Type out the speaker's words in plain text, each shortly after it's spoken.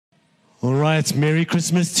All right, Merry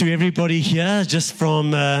Christmas to everybody here. Just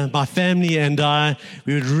from my family and I,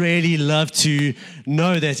 we would really love to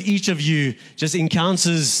know that each of you just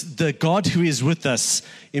encounters the God who is with us,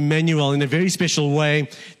 Emmanuel, in a very special way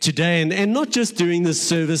today. And not just during this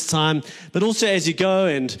service time, but also as you go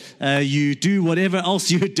and you do whatever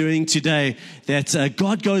else you're doing today, that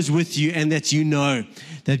God goes with you and that you know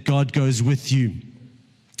that God goes with you.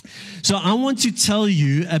 So I want to tell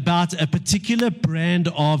you about a particular brand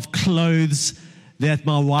of clothes that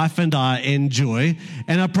my wife and I enjoy.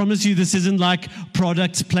 And I promise you this isn't like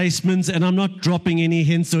product placement, and I'm not dropping any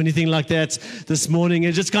hints or anything like that this morning.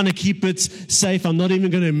 And just kind of keep it safe. I'm not even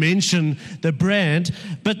going to mention the brand.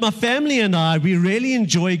 But my family and I, we really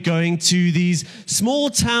enjoy going to these small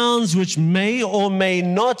towns which may or may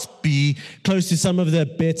not be close to some of the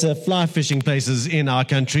better fly fishing places in our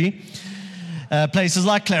country. Places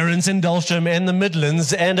like Clarence and Dalsham and the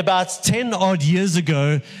Midlands. And about 10 odd years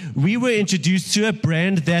ago, we were introduced to a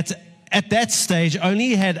brand that at that stage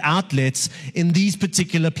only had outlets in these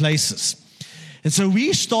particular places. And so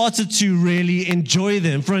we started to really enjoy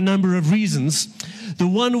them for a number of reasons. The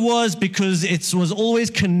one was because it was always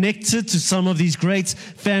connected to some of these great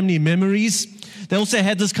family memories. They also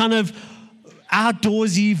had this kind of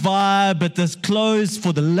outdoorsy vibe, but the clothes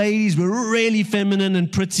for the ladies were really feminine and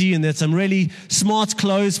pretty, and there's some really smart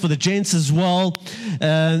clothes for the gents as well.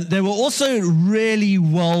 They were also really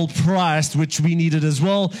well priced, which we needed as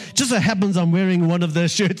well. Just so happens I'm wearing one of the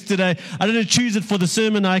shirts today. I didn't choose it for the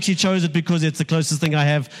sermon. I actually chose it because it's the closest thing I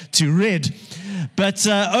have to red. But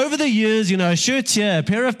over the years, a shirt here, a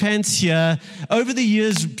pair of pants here, over the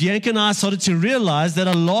years, Bianca and I started to realize that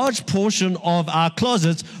a large portion of our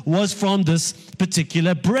closet was from this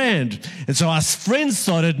particular brand. And so our friends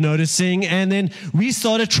started noticing, and then we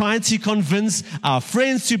started trying to convince our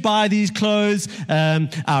friends to buy these clothes.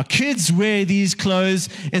 Our kids wear these clothes.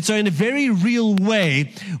 And so in a very real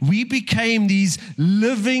way, we became these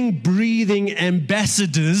living, breathing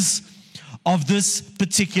ambassadors of this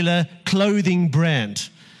particular clothing brand.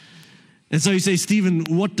 And so you say, Stephen,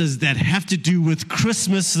 what does that have to do with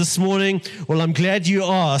Christmas this morning? Well, I'm glad you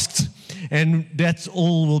asked, and that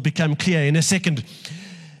all will become clear in a second.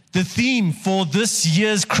 The theme for this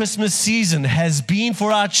year's Christmas season has been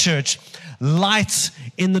for our church, light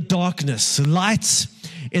in the darkness. Light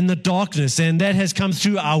in the darkness. And that has come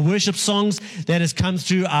through our worship songs, that has come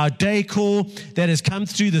through our decor, that has come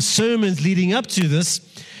through the sermons leading up to this.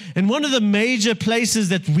 And one of the major places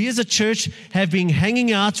that we as a church have been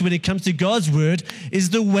hanging out when it comes to God's word is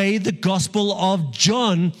the way the Gospel of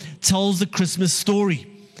John tells the Christmas story.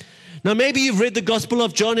 Now, maybe you've read the Gospel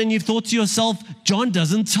of John and you've thought to yourself, John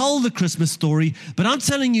doesn't tell the Christmas story, but I'm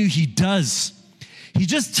telling you, he does. He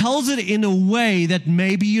just tells it in a way that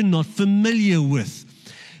maybe you're not familiar with.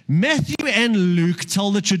 Matthew and Luke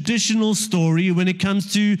tell the traditional story when it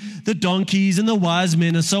comes to the donkeys and the wise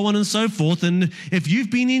men and so on and so forth. And if you've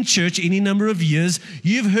been in church any number of years,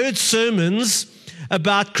 you've heard sermons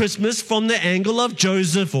about Christmas from the angle of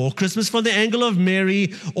Joseph, or Christmas from the angle of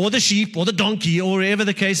Mary, or the sheep, or the donkey, or whatever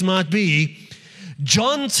the case might be.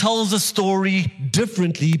 John tells a story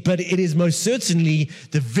differently, but it is most certainly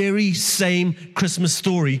the very same Christmas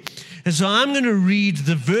story. And so I'm going to read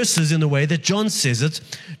the verses in the way that John says it.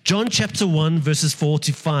 John chapter 1, verses 4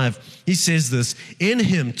 to 5. He says this, in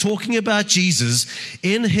him, talking about Jesus,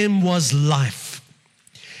 in him was life.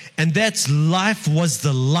 And that life was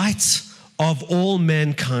the light of all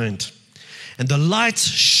mankind. And the light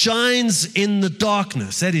shines in the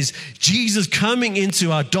darkness. That is, Jesus coming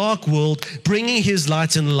into our dark world, bringing his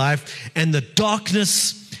light and life, and the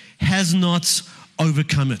darkness has not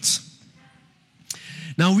overcome it.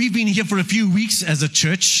 Now, we've been here for a few weeks as a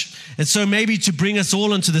church, and so maybe to bring us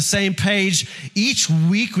all onto the same page, each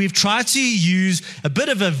week we've tried to use a bit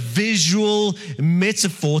of a visual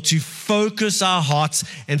metaphor to focus our hearts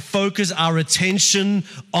and focus our attention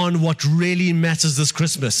on what really matters this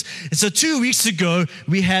Christmas. And so 2 weeks ago,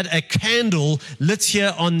 we had a candle lit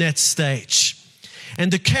here on that stage.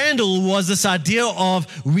 And the candle was this idea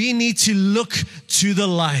of we need to look to the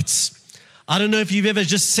lights. I don't know if you've ever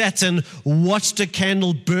just sat and watched a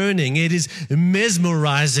candle burning. It is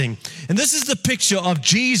mesmerizing. And this is the picture of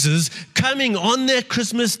Jesus coming on that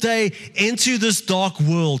Christmas day into this dark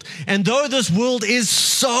world. And though this world is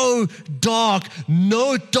so dark,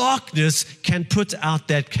 no darkness can put out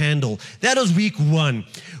that candle. That was week 1.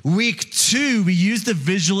 Week 2, we used the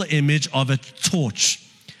visual image of a torch.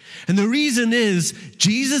 And the reason is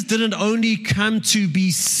Jesus didn't only come to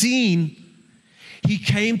be seen, he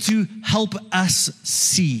came to help us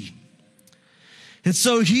see. And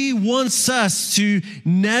so he wants us to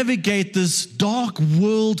navigate this dark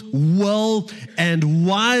world well and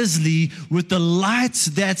wisely with the light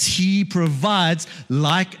that he provides,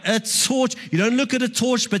 like a torch. You don't look at a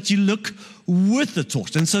torch, but you look with the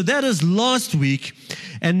torch. And so that is last week.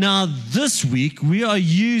 And now this week, we are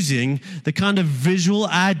using the kind of visual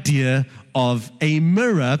idea of a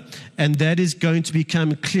mirror, and that is going to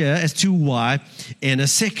become clear as to why in a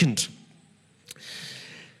second.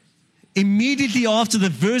 Immediately after the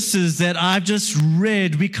verses that I've just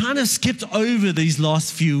read, we kind of skipped over these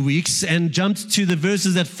last few weeks and jumped to the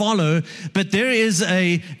verses that follow. But there is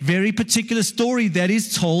a very particular story that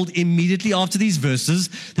is told immediately after these verses.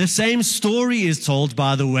 The same story is told,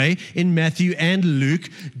 by the way, in Matthew and Luke.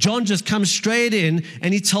 John just comes straight in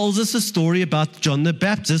and he tells us a story about John the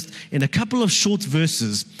Baptist in a couple of short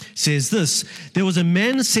verses. It says this: there was a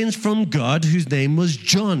man sent from God whose name was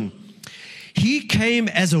John. He came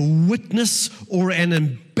as a witness or an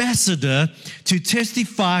ambassador to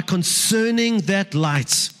testify concerning that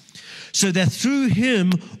light, so that through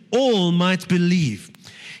him all might believe.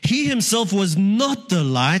 He himself was not the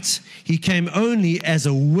light. He came only as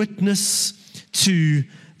a witness to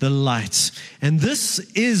the light. And this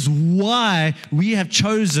is why we have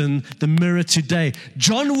chosen the mirror today.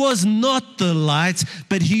 John was not the light,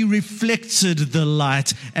 but he reflected the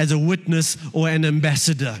light as a witness or an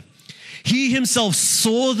ambassador. He himself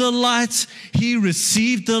saw the light. He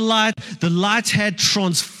received the light. The light had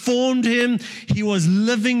transformed him. He was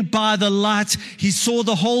living by the light. He saw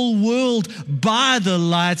the whole world by the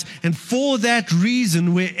light. And for that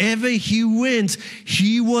reason, wherever he went,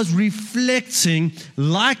 he was reflecting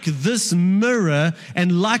like this mirror.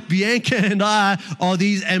 And like Bianca and I are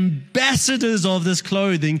these ambassadors of this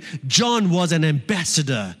clothing, John was an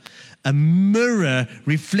ambassador. A mirror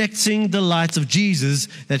reflecting the light of Jesus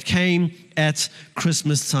that came at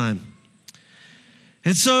Christmas time.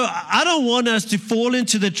 And so I don't want us to fall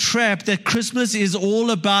into the trap that Christmas is all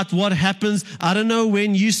about what happens. I don't know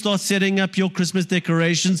when you start setting up your Christmas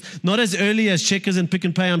decorations, not as early as Checkers and Pick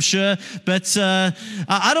and Pay, I'm sure. But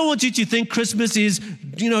I don't want you to think Christmas is,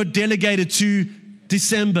 delegated to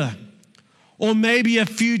December. Or maybe a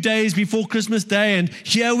few days before Christmas Day, and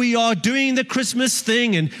here we are doing the Christmas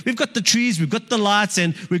thing, and we've got the trees, we've got the lights,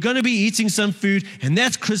 and we're going to be eating some food, and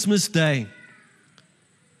that's Christmas Day.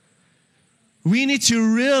 We need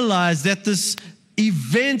to realize that this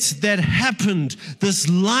event that happened, this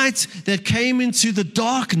light that came into the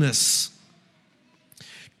darkness,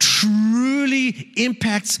 truly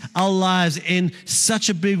impacts our lives in such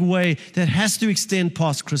a big way that has to extend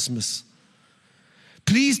past Christmas.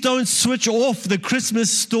 Please don't switch off the Christmas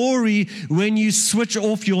story when you switch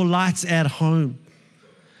off your lights at home.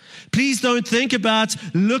 Please don't think about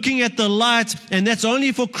looking at the light, and that's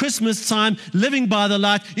only for Christmas time, living by the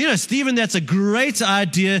light. Stephen, that's a great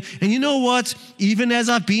idea. And you know what? Even as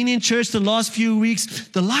I've been in church the last few weeks,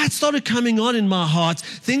 the light started coming on in my heart.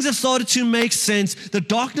 Things have started to make sense. The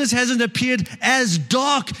darkness hasn't appeared as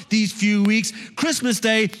dark these few weeks. Christmas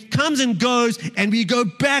Day comes and goes, and we go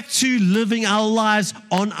back to living our lives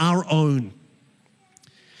on our own.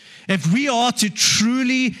 If we are to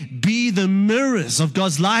truly be the mirrors of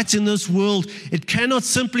God's light in this world, it cannot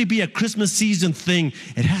simply be a Christmas season thing.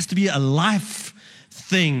 It has to be a life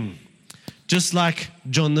thing, just like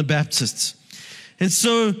John the Baptist. And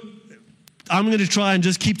so I'm going to try and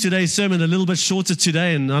just keep today's sermon a little bit shorter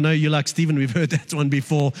today. And I know you're like, Stephen, we've heard that one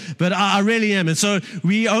before, but I really am. And so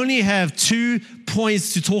we only have 2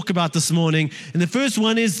 points to talk about this morning. And the first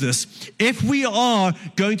one is this: if we are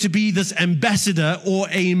going to be this ambassador or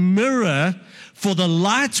a mirror for the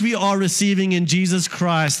light we are receiving in Jesus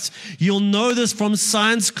Christ, you'll know this from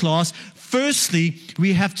science class. Firstly,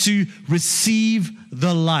 we have to receive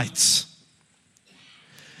the light.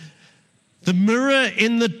 The mirror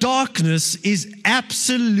in the darkness is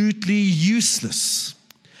absolutely useless.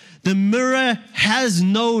 The mirror has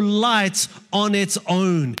no light on its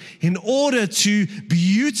own. In order to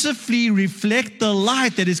beautifully reflect the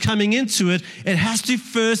light that is coming into it, it has to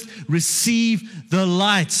first receive the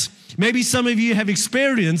light. Maybe some of you have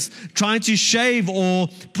experienced trying to shave or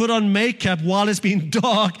put on makeup while it's been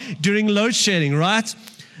dark during load shedding, right?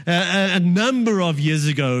 A number of years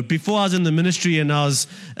ago, before I was in the ministry and I was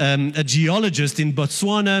a geologist in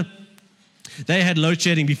Botswana, they had load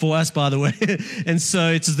shedding before us, by the way. And so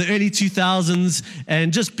it was the early 2000s.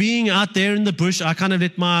 And just being out there in the bush, I kind of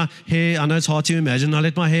let my hair, I know it's hard to imagine, I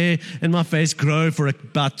let my hair and my face grow for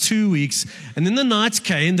about 2 weeks. And then the night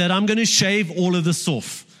came that I'm going to shave all of this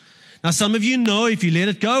off. Now, some of you know if you let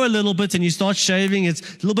it go a little bit and you start shaving, it's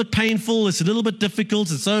a little bit painful, it's a little bit difficult,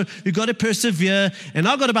 and so you've got to persevere. And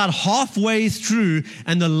I got about halfway through,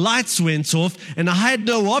 and the lights went off, and I had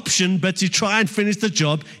no option but to try and finish the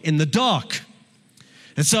job in the dark.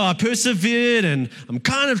 And so I persevered, and I'm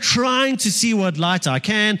kind of trying to see what light I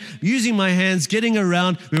can, using my hands, getting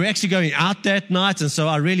around. We were actually going out that night, and so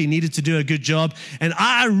I really needed to do a good job. And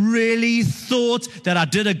I really thought that I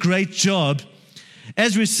did a great job.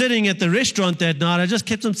 As we're sitting at the restaurant that night, I just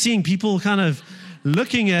kept on seeing people kind of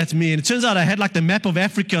looking at me. And it turns out I had like the map of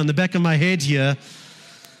Africa on the back of my head here.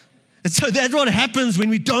 And so that's what happens when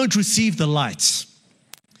we don't receive the light.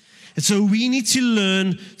 And so we need to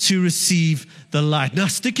learn to receive the light. Now,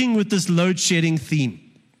 sticking with this load shedding theme.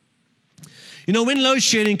 You know, when load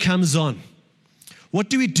shedding comes on, what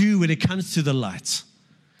do we do when it comes to the light?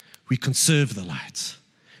 We conserve the light.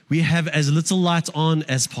 We have as little light on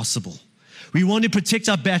as possible. We want to protect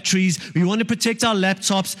our batteries. We want to protect our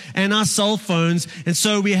laptops and our cell phones. And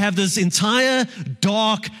so we have this entire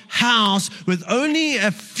dark house with only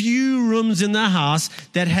a few rooms in the house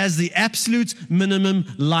that has the absolute minimum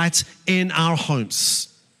light in our homes.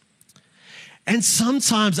 And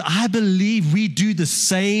sometimes I believe we do the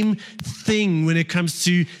same thing when it comes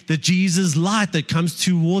to the Jesus light that comes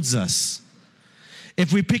towards us.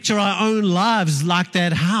 If we picture our own lives like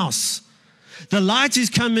that house, the light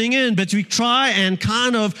is coming in, but we try and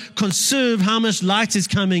kind of conserve how much light is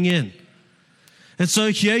coming in. And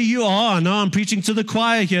so here you are. I know I'm preaching to the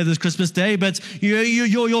choir here this Christmas day, but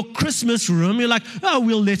your Christmas room, you're like, oh,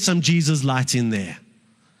 we'll let some Jesus light in there.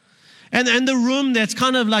 And the room that's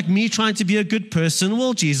kind of like me trying to be a good person,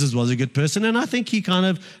 well, Jesus was a good person, and I think he kind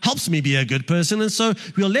of helps me be a good person. And so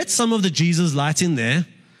we'll let some of the Jesus light in there.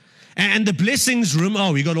 And the blessings room,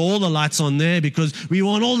 oh, we got all the lights on there because we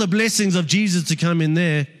want all the blessings of Jesus to come in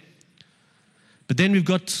there. But then we've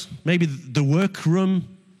got maybe the work room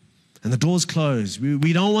and the door's closed.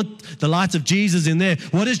 We don't want the light of Jesus in there.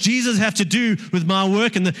 What does Jesus have to do with my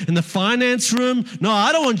work in the finance room? No,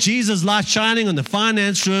 I don't want Jesus' light shining on the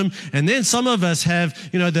finance room. And then some of us have,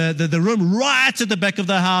 the room right at the back of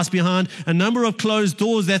the house behind a number of closed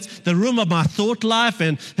doors. That's the room of my thought life.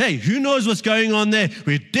 And hey, who knows what's going on there?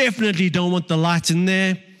 We definitely don't want the light in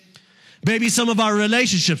there. Maybe some of our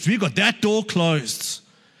relationships, we've got that door closed.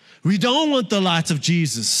 We don't want the light of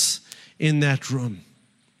Jesus in that room.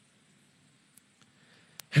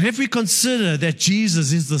 And if we consider that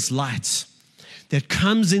Jesus is this light that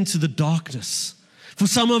comes into the darkness, for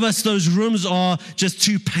some of us, those rooms are just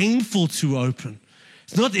too painful to open.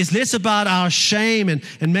 It's less about our shame and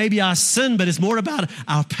maybe our sin, but it's more about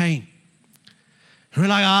our pain. And we're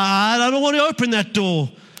like, I don't want to open that door.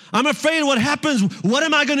 I'm afraid what happens, what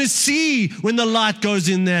am I going to see when the light goes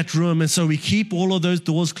in that room? And so we keep all of those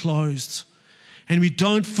doors closed, and we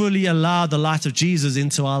don't fully allow the light of Jesus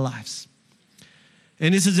into our lives.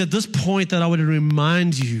 And this is at this point that I want to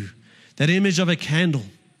remind you, that image of a candle,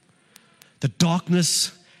 the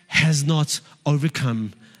darkness has not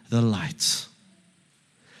overcome the light.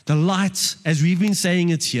 The light, as we've been saying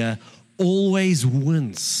it here, always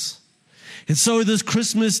wins. And so this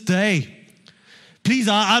Christmas day, please,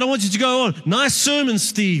 I don't want you to go on. Nice sermon,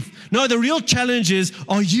 Steve. No, the real challenge is,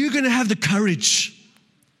 are you going to have the courage?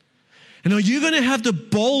 And are you going to have the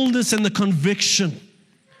boldness and the conviction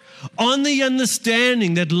on the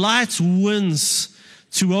understanding that light wins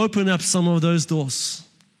to open up some of those doors,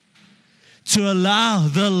 to allow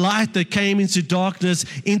the light that came into darkness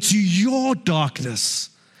into your darkness?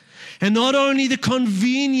 And not only the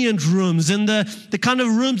convenient rooms and the kind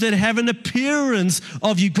of rooms that have an appearance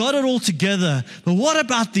of you got it all together, but what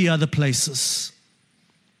about the other places?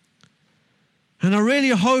 And I really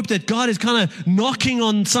hope that God is kind of knocking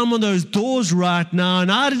on some of those doors right now.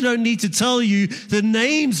 And I don't need to tell you the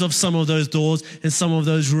names of some of those doors and some of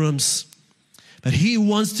those rooms. But He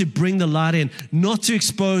wants to bring the light in, not to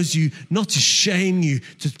expose you, not to shame you,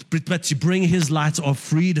 but to bring His light of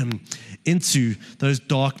freedom into those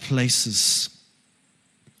dark places.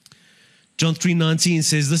 John 3:19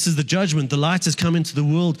 says, this is the judgment. The light has come into the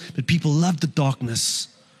world, but people love the darkness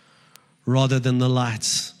rather than the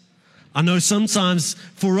light. I know sometimes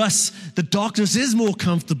for us, the darkness is more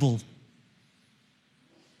comfortable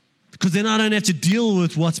because then I don't have to deal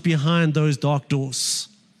with what's behind those dark doors.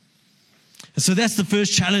 And so that's the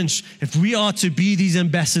first challenge. If we are to be these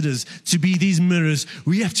ambassadors, to be these mirrors,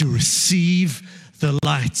 we have to receive the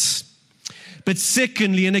light. But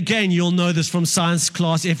secondly, and again, you'll know this from science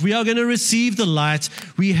class, if we are going to receive the light,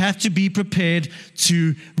 we have to be prepared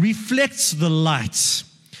to reflect the light.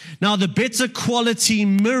 Now, the better quality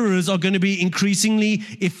mirrors are going to be increasingly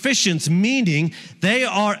efficient, meaning they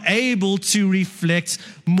are able to reflect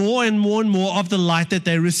more and more and more of the light that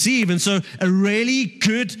they receive. And so a really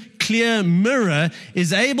good, clear mirror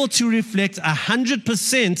is able to reflect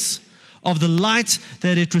 100% of the light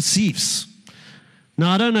that it receives.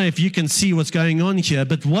 Now, I don't know if you can see what's going on here,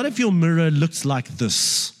 but what if your mirror looks like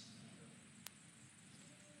this?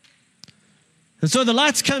 And so the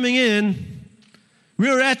light's coming in.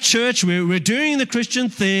 We're at church, we're doing the Christian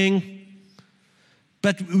thing,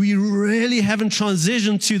 but we really haven't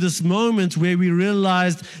transitioned to this moment where we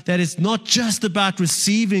realized that it's not just about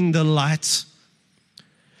receiving the light,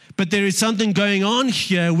 but there is something going on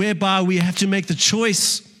here whereby we have to make the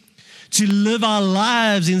choice to live our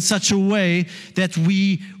lives in such a way that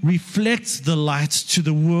we reflect the light to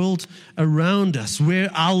the world around us, where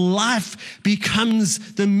our life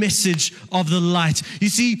becomes the message of the light. You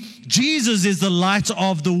see, Jesus is the light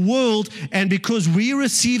of the world, and because we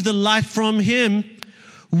receive the light from Him,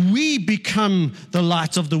 we become the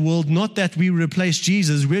light of the world. Not that we replace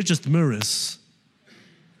Jesus, we're just mirrors.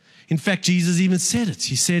 In fact, Jesus even said it.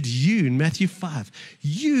 He said, you, in Matthew 5,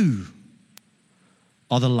 you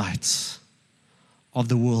are the lights of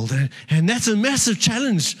the world. And that's a massive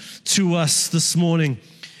challenge to us this morning.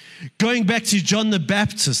 Going back to John the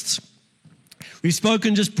Baptist, we've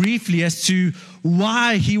spoken just briefly as to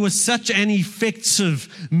why he was such an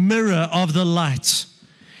effective mirror of the light.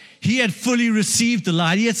 He had fully received the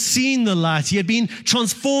light. He had seen the light. He had been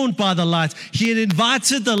transformed by the light. He had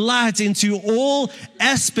invited the light into all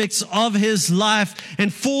aspects of his life.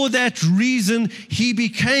 And for that reason, he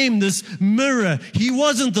became this mirror. He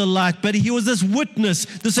wasn't the light, but he was this witness,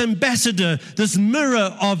 this ambassador, this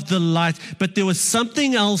mirror of the light. But there was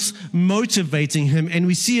something else motivating him. And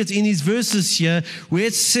we see it in these verses here where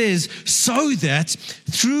it says, so that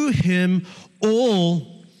through him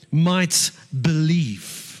all might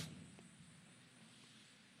believe.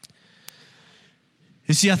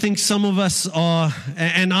 You see, I think some of us are,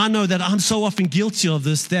 and I know that I'm so often guilty of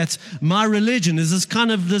this, that my religion is this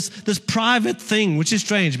kind of this private thing, which is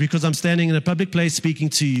strange because I'm standing in a public place speaking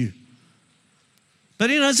to you.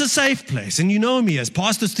 But it's a safe place, and you know me as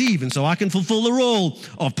Pastor Steve, and so I can fulfill the role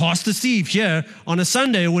of Pastor Steve here on a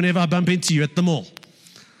Sunday or whenever I bump into you at the mall.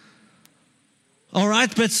 All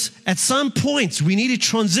right, but at some point, we need to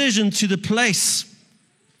transition to the place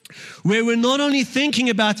where we're not only thinking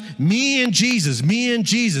about me and Jesus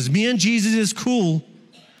is cool,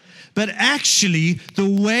 but actually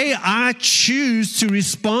the way I choose to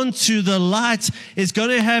respond to the light is going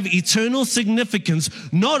to have eternal significance,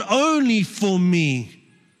 not only for me,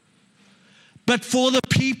 but for the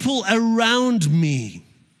people around me.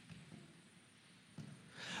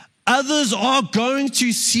 Others are going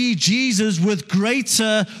to see Jesus with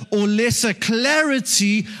greater or lesser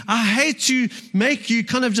clarity. I hate to make you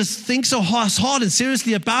kind of just think so hard and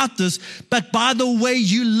seriously about this, but by the way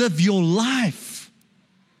you live your life.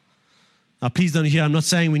 Now, please don't hear, I'm not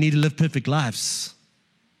saying we need to live perfect lives.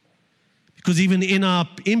 Because even in our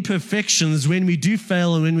imperfections, when we do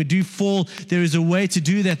fail and when we do fall, there is a way to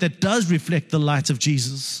do that does reflect the light of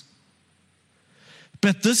Jesus.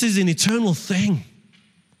 But this is an eternal thing.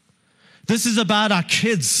 This is about our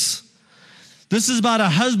kids. This is about our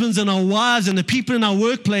husbands and our wives and the people in our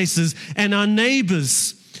workplaces and our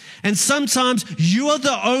neighbors. And sometimes you are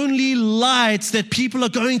the only light that people are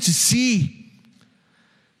going to see.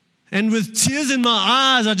 And with tears in my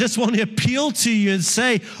eyes, I just want to appeal to you and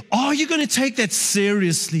say, are you going to take that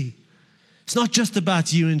seriously? It's not just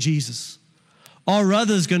about you and Jesus. Are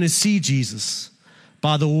others going to see Jesus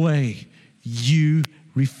by the way you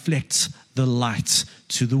reflect the light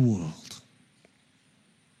to the world?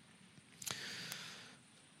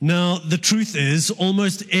 Now, the truth is,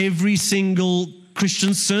 almost every single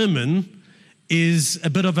Christian sermon is a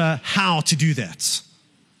bit of a how to do that.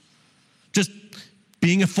 Just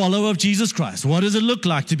being a follower of Jesus Christ. What does it look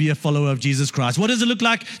like to be a follower of Jesus Christ? What does it look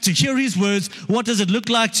like to hear His words? What does it look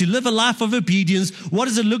like to live a life of obedience? What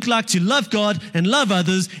does it look like to love God and love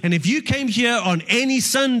others? And if you came here on any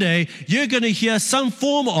Sunday, you're going to hear some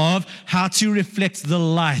form of how to reflect the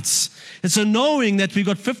lights. And so knowing that we've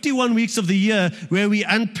got 51 weeks of the year where we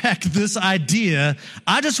unpack this idea,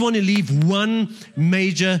 I just want to leave one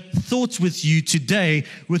major thought with you today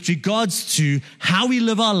with regards to how we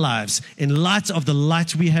live our lives in light of the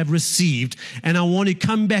light we have received. And I want to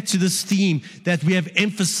come back to this theme that we have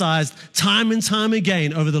emphasized time and time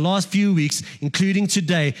again over the last few weeks, including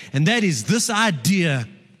today. And that is this idea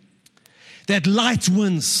that light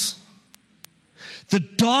wins. The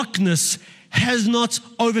darkness has not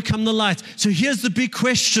overcome the light. So here's the big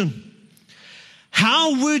question.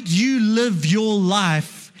 How would you live your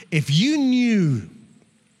life if you knew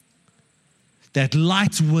that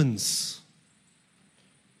light wins,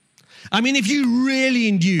 I mean, if you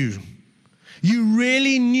really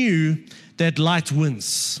knew that light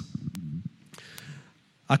wins.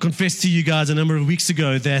 I confessed to you guys a number of weeks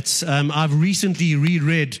ago that I've recently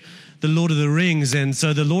reread The Lord of the Rings, and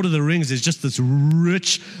so The Lord of the Rings is just this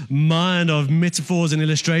rich mine of metaphors and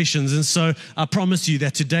illustrations, and so I promise you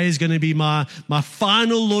that today is going to be my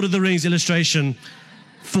final Lord of the Rings illustration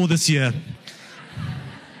for this year.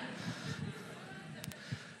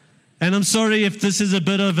 And I'm sorry if this is a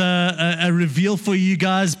bit of a reveal for you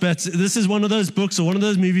guys, but this is one of those books or one of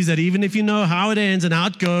those movies that even if you know how it ends and how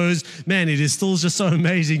it goes, man, it is still just so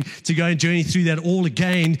amazing to go and journey through that all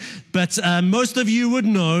again. But most of you would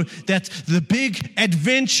know that the big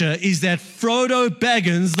adventure is that Frodo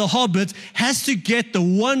Baggins, the Hobbit, has to get the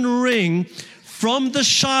One Ring from the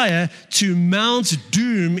Shire to Mount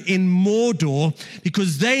Doom in Mordor,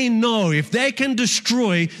 because they know if they can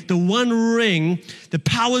destroy the One Ring, the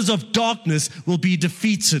powers of darkness will be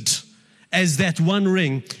defeated as that One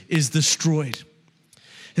Ring is destroyed.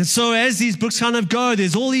 And so as these books kind of go,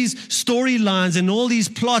 there's all these storylines and all these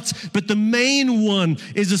plots, but the main one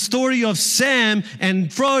is a story of Sam and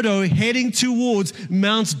Frodo heading towards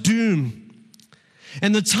Mount Doom.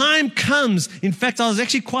 And the time comes, in fact, I was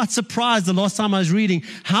actually quite surprised the last time I was reading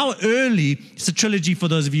how early, it's a trilogy for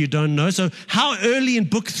those of you who don't know, so how early in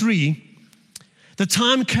book 3, the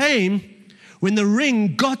time came when the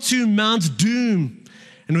ring got to Mount Doom.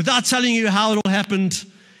 And without telling you how it all happened,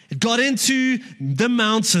 it got into the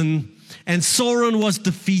mountain and Sauron was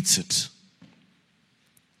defeated.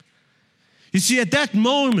 You see, at that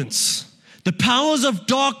moment, the powers of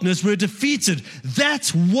darkness were defeated.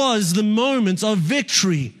 That was the moment of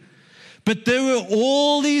victory. But there were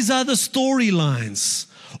all these other storylines,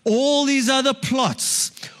 all these other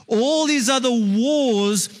plots, all these other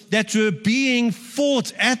wars that were being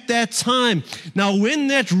fought at that time. Now, when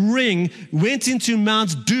that ring went into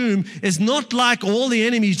Mount Doom, it's not like all the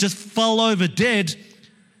enemies just fell over dead.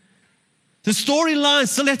 The storyline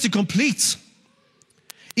still had to complete.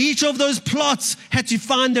 Each of those plots had to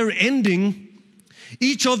find their ending.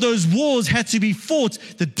 Each of those wars had to be fought.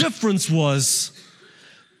 The difference was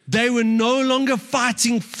they were no longer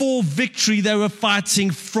fighting for victory, they were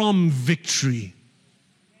fighting from victory.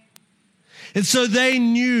 And so they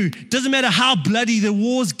knew, it doesn't matter how bloody the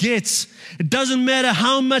wars get, it doesn't matter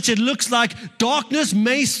how much it looks like darkness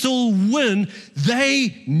may still win,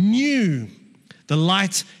 they knew the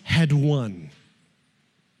light had won.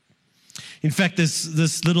 In fact, there's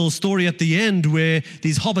this little story at the end where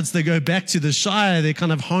these hobbits, they go back to the Shire, their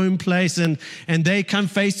kind of home place, and they come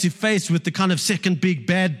face to face with the kind of second big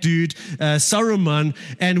bad dude, Saruman.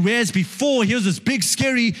 And whereas before he was this big,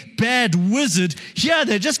 scary, bad wizard, here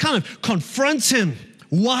they just kind of confront him.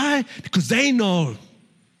 Why? Because they know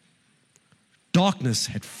darkness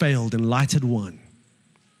had failed and light had won.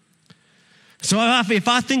 So if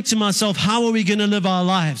I think to myself, how are we going to live our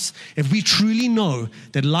lives if we truly know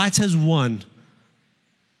that light has won?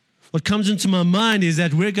 What comes into my mind is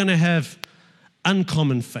that we're going to have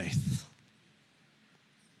uncommon faith.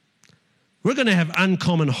 We're going to have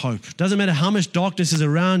uncommon hope. Doesn't matter how much darkness is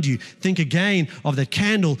around you. Think again of that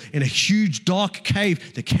candle in a huge dark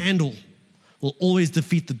cave. The candle will always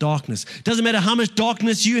defeat the darkness. Doesn't matter how much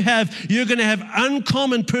darkness you have, you're going to have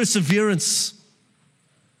uncommon perseverance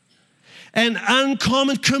and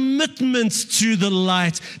uncommon commitment to the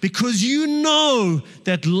light, because you know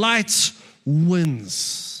that light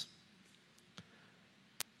wins.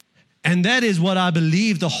 And that is what I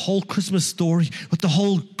believe the whole Christmas story, what the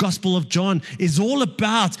whole Gospel of John is all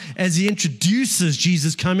about, as he introduces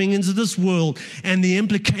Jesus coming into this world and the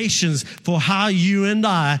implications for how you and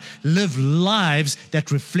I live lives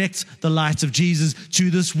that reflect the light of Jesus to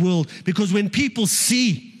this world. Because when people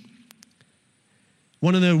see,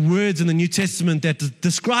 one of the words in the New Testament that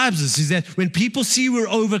describes this is that when people see we're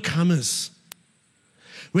overcomers,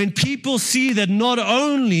 when people see that not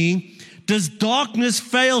only does darkness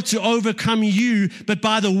fail to overcome you, but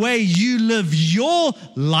by the way you live your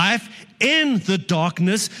life in the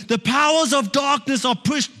darkness, the powers of darkness are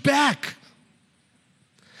pushed back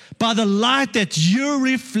by the light that you're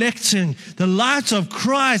reflecting, the light of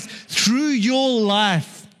Christ through your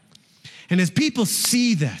life. And as people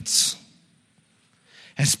see that,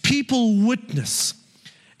 as people witness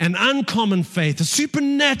an uncommon faith, a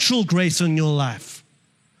supernatural grace in your life,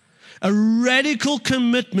 a radical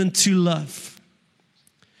commitment to love,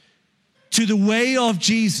 to the way of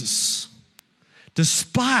Jesus,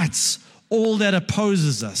 despite all that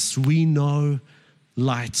opposes us, we know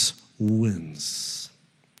light wins.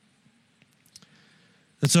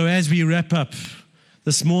 And so as we wrap up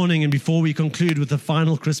this morning, and before we conclude with the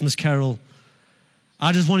final Christmas carol,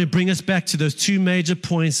 I just want to bring us back to those two major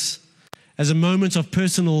points as a moment of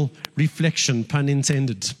personal reflection, pun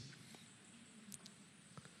intended.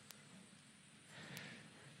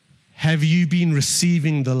 Have you been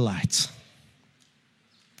receiving the light?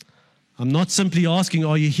 I'm not simply asking,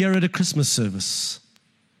 are you here at a Christmas service?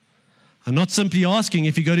 I'm not simply asking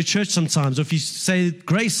if you go to church sometimes or if you say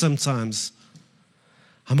grace sometimes.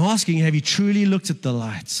 I'm asking, have you truly looked at the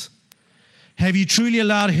light? Have you truly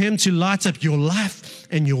allowed Him to light up your life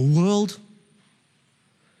and your world?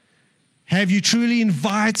 Have you truly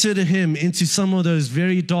invited Him into some of those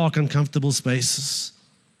very dark, uncomfortable spaces?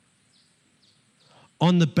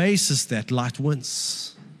 On the basis that light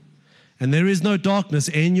wins. And there is no darkness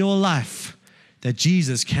in your life that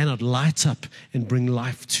Jesus cannot light up and bring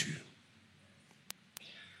life to.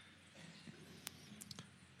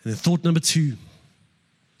 And then thought number 2.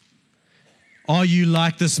 Are you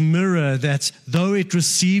like this mirror that though it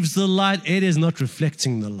receives the light, it is not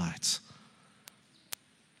reflecting the light?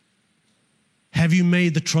 Have you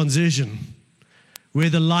made the transition where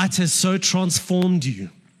the light has so transformed you?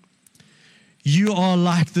 You are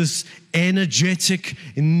like this energetic,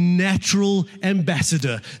 natural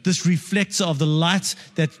ambassador, this reflector of the light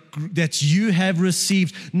that you have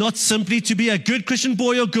received, not simply to be a good Christian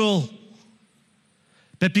boy or girl,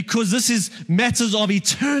 but because this is matters of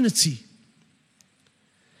eternity.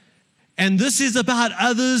 And this is about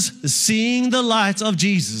others seeing the light of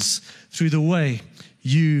Jesus through the way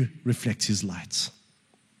you reflect His light.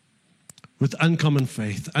 With uncommon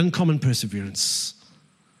faith, uncommon perseverance,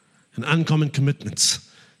 and uncommon commitment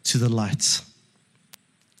to the light.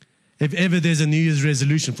 If ever there's a New Year's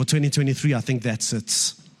resolution for 2023, I think that's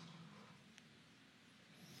it.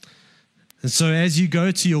 And so as you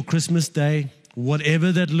go to your Christmas day,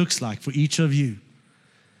 whatever that looks like for each of you,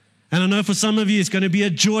 and I know for some of you it's going to be a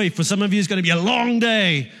joy, for some of you it's going to be a long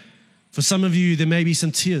day, for some of you there may be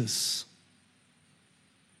some tears.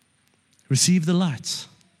 Receive the light.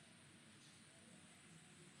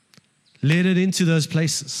 Let it into those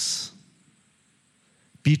places.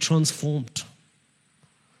 Be transformed.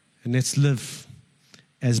 And let's live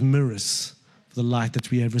as mirrors for the light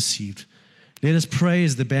that we have received. Let us pray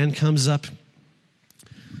as the band comes up.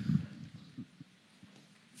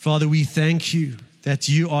 Father, we thank you that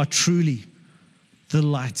you are truly the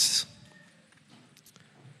light.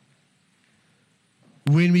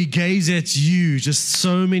 When we gaze at you, just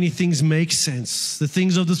so many things make sense. The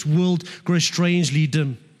things of this world grow strangely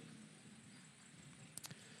dim.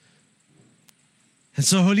 And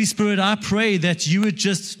so, Holy Spirit, I pray that you would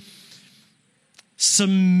just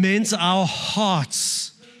cement our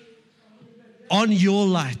hearts on your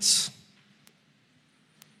light,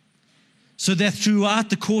 so that throughout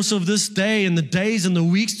the course of this day and the days and the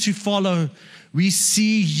weeks to follow, we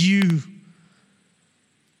see you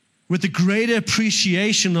with a greater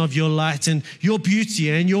appreciation of your light and your beauty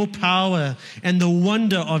and your power and the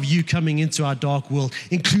wonder of you coming into our dark world,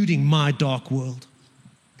 including my dark world.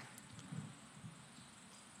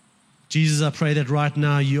 Jesus, I pray that right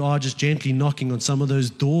now you are just gently knocking on some of those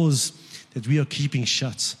doors that we are keeping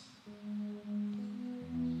shut.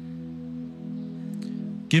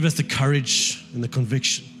 Give us the courage and the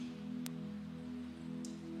conviction,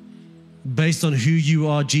 based on who you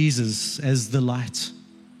are, Jesus, as the light,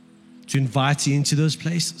 to invite you into those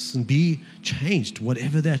places and be changed,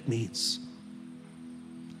 whatever that means.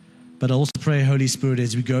 But I also pray, Holy Spirit,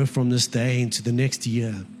 as we go from this day into the next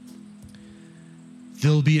year,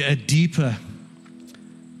 there'll be a deeper,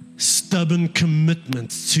 stubborn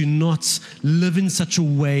commitment to not live in such a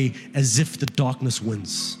way as if the darkness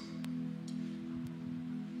wins.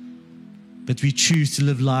 But we choose to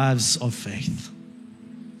live lives of faith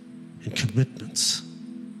and commitment,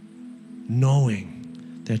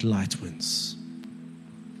 knowing that light wins.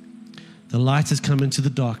 The light has come into the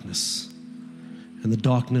darkness, and the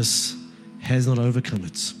darkness has not overcome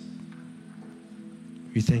it.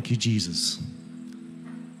 We thank you, Jesus.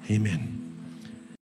 Amen.